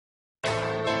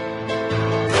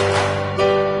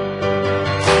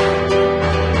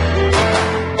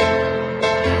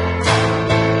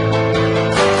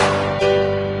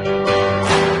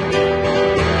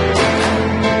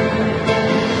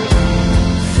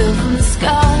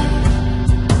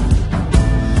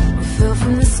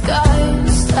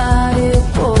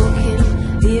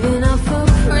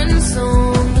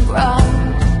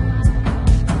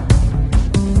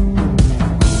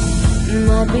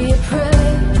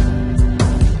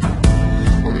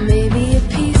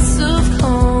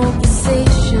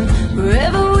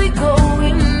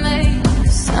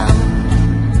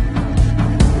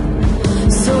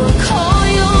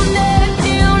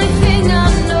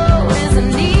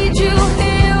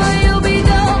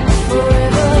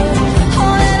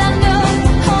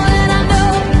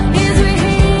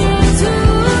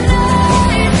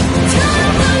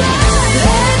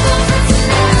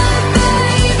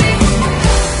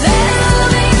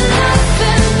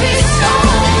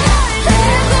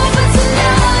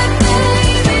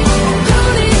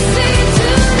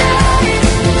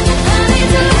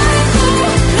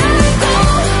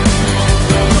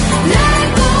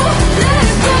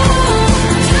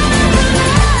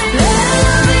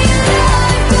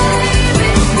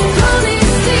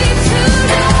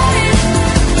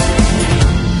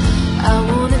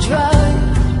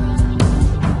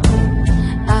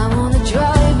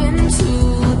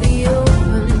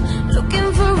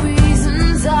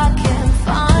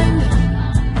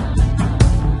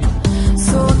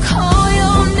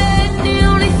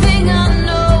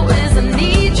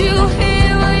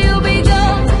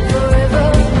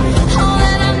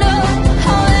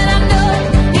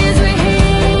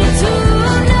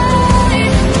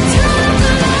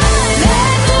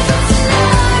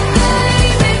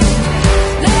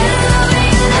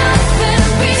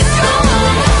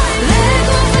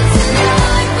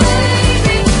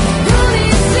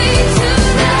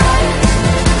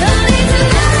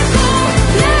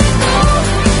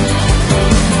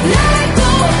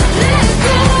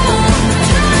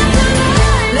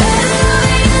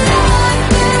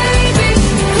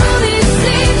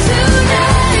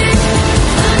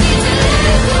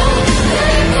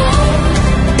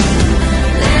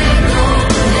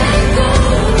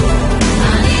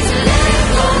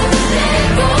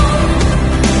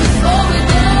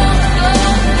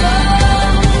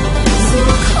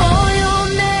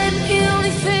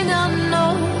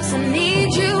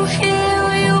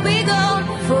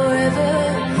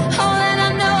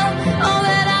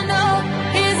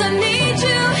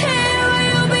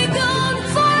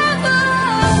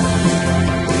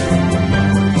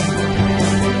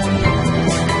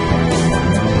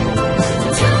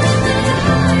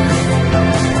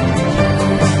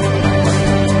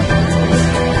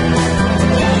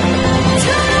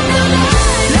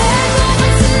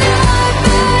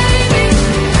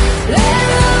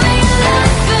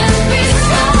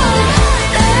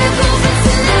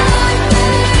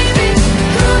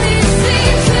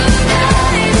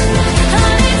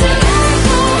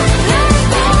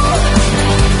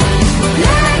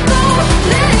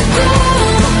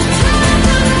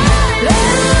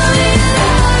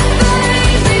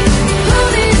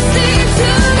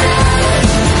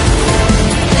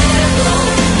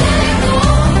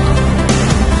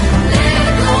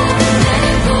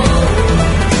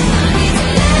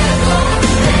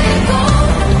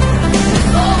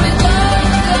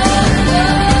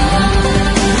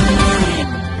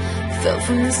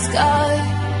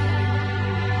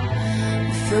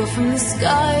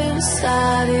I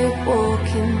started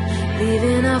walking,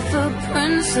 leaving our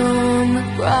footprints on the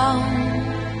ground.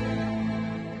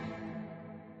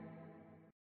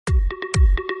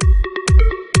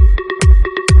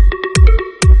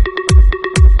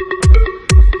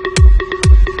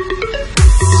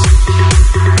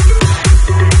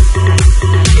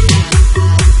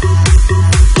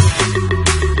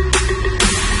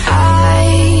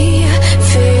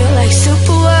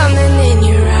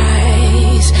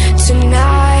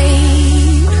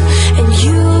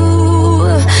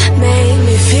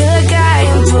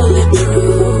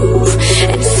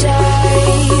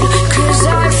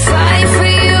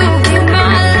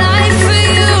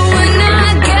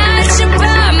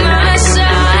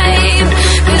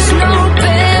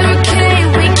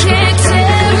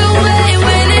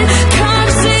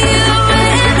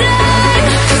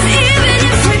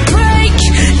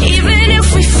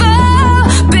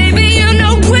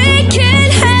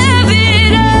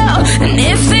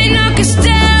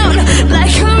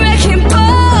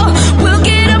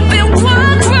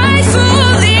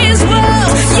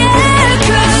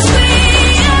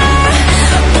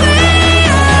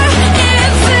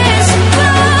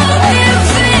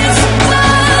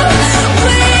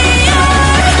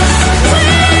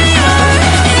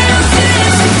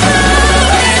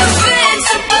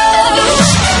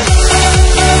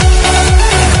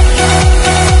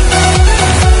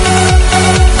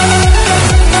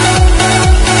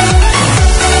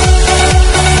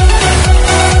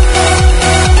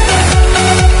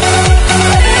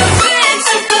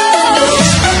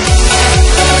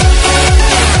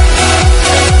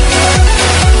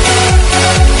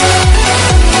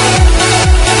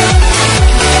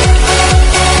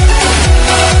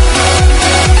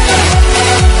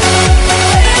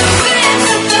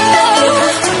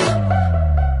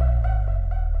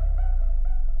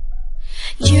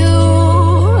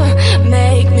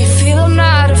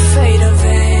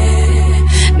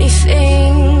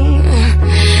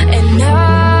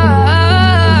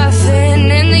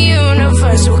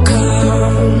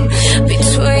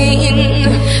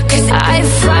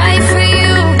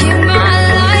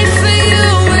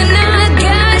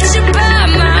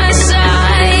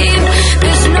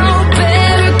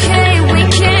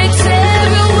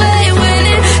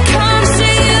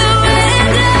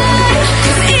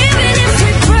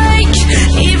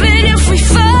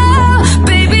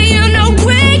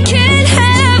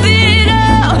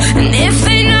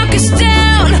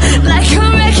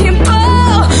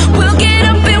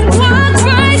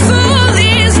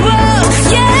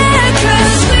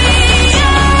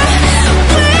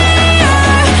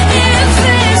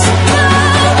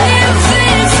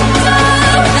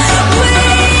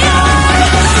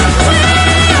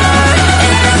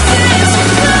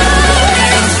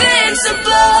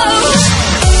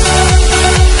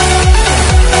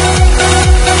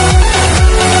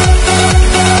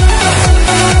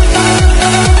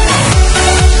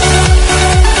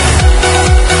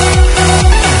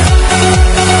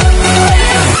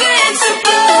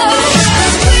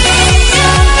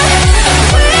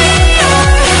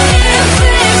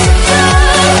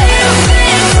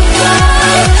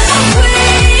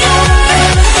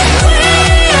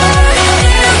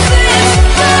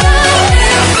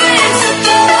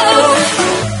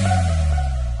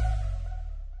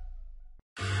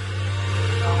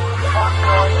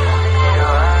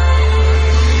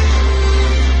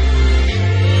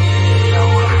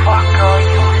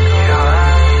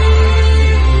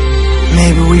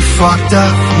 Maybe we fucked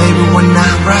up, maybe we're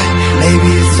not right. Maybe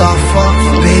it's our fault,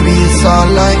 baby it's our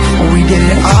life, but we did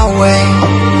it our way.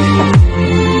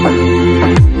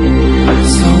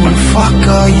 So when fuck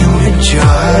are you to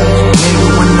judge? Maybe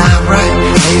we're not right,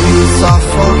 maybe it's our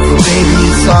fault, baby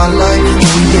it's our life, but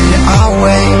we did it our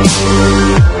way.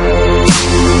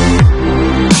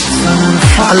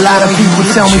 A lot of people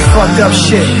tell me fucked up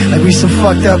shit, like we some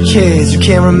fucked up kids. You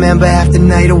can't remember half the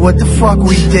night or what the fuck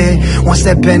we did. Once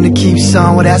that bender keeps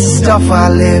on, well that's the stuff I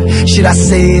live. Should I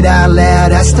say it out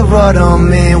loud? That's the rut I'm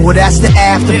in. Well that's the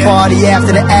after party,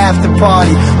 after the after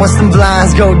party. Once them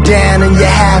blinds go down and you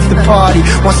have to party.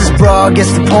 Once this broad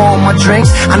gets to pour on my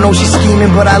drinks, I know she's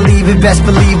scheming but I leave it. Best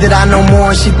believe that I know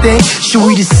more than she thinks. Should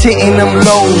we just hitting them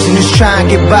lows and just try and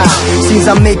get by?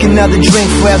 Seems I make another drink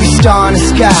for every star in the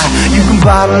sky. You can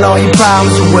bottle all your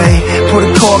problems away, put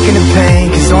a cork in the pain,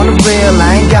 cause on the real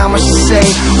I ain't got much to say.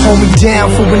 Hold me down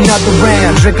for another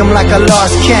round, drink them like I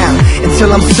lost count,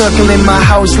 until I'm circling my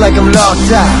house like I'm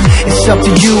locked out. It's up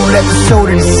to you, let the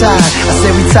soda decide. I say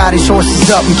we tie these horses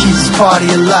up and keep this party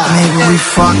alive. Maybe we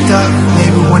fucked up,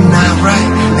 maybe we're not right.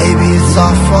 Maybe it's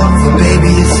our fault, but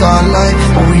baby it's our life,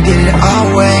 but we did it our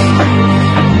way.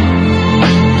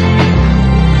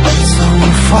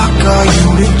 are you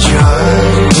to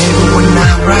judge? Maybe we're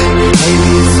not right, maybe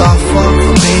it's all fun,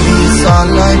 or maybe it's all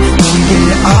life, but we did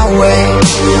it our way.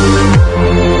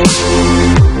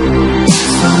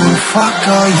 Fuck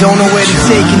all you. Don't know where to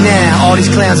take it now. All these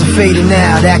clowns are fading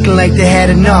now, acting like they had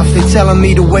enough. They telling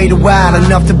me to wait a while,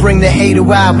 enough to bring the hater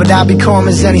out. But I'll be calm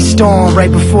as any storm, right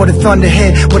before the thunder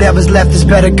hit. Whatever's left is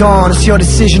better gone. It's your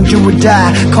decision, do or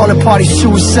die. Call a party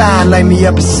suicide. Light me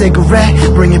up a cigarette,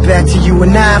 bring it back to you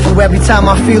and I. For every time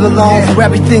I feel alone, for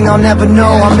everything I'll never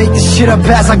know, I make this shit up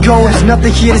as I go. There's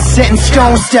nothing here that's set in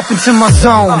stone. Step into my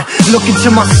zone, look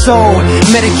into my soul.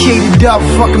 Medicated up,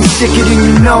 fuck, I'm sicker than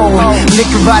you know.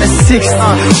 Liquor by the 60,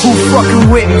 who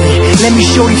fucking with me? Let me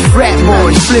show these frat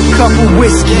boys, flip cup of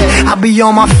whiskey. I'll be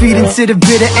on my feet until the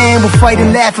bitter end. We'll fight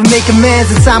and laugh and make amends.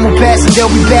 The time will pass and they'll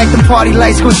be back, the party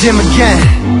lights go dim again.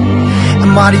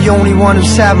 Am I the only one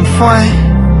who's having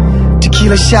fun?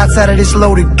 Tequila shots out of this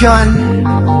loaded gun.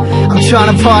 I'm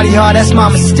trying to party hard, that's my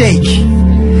mistake.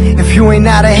 If you ain't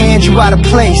out of hand, you out of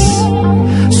place.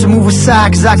 So move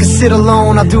aside, cause I can sit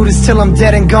alone. I'll do this till I'm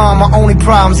dead and gone. My only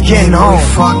problem's getting home.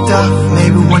 We're fucked up,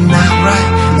 maybe we're not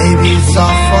right. Maybe it's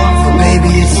all fun, but maybe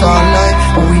it's all life,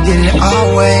 but we did it our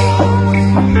way.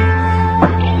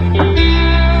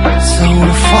 So who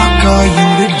the fuck are you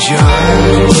to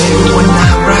judge? Maybe we're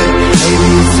not right, maybe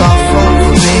it's all fun,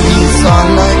 but maybe it's all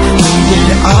life, but we did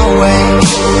it our way.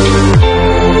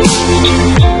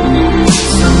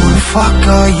 So who the fuck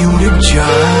are you to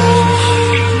judge?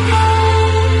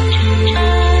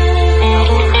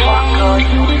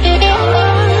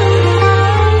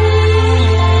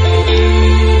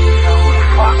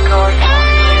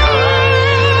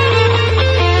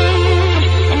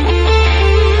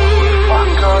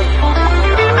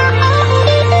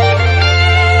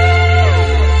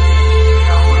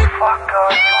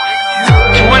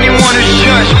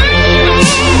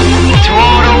 To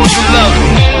all those who love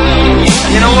me,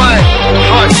 you know what?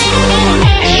 Fuck it.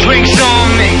 It's drinks on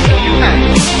me.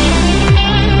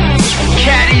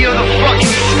 Caddy of the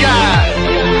fucking sky.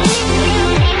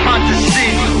 Hunt the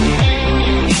city.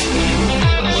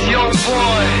 It's your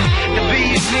boy, the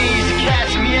bee's knees.